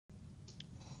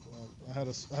I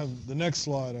have the next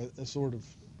slide. I sort of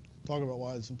talk about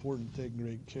why it's important to take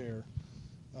great care.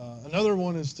 Another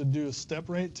one is to do a step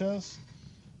rate test.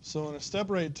 So in a step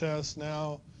rate test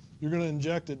now, you're going to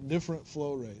inject at different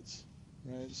flow rates,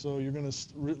 right? So you're going to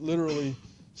literally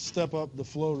step up the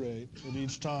flow rate at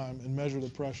each time and measure the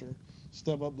pressure.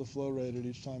 Step up the flow rate at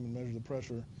each time and measure the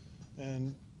pressure.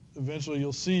 And eventually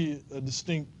you'll see a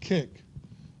distinct kick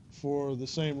for the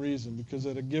same reason, because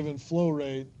at a given flow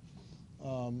rate,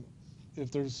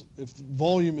 if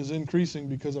volume is increasing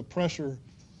because of pressure,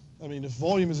 if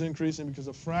volume is increasing because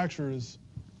a fracture is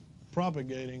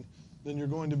propagating, then you're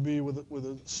going to be with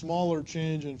a smaller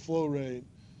change in flow rate.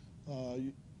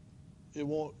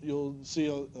 You'll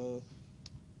see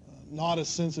not a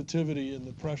sensitivity in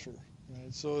the pressure,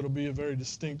 right? So it'll be a very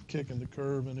distinct kick in the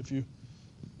curve. And if you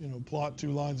plot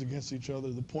two lines against each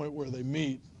other, the point where they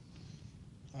meet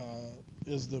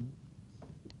is the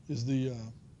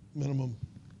minimum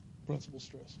principal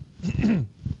stress.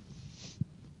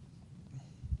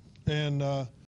 And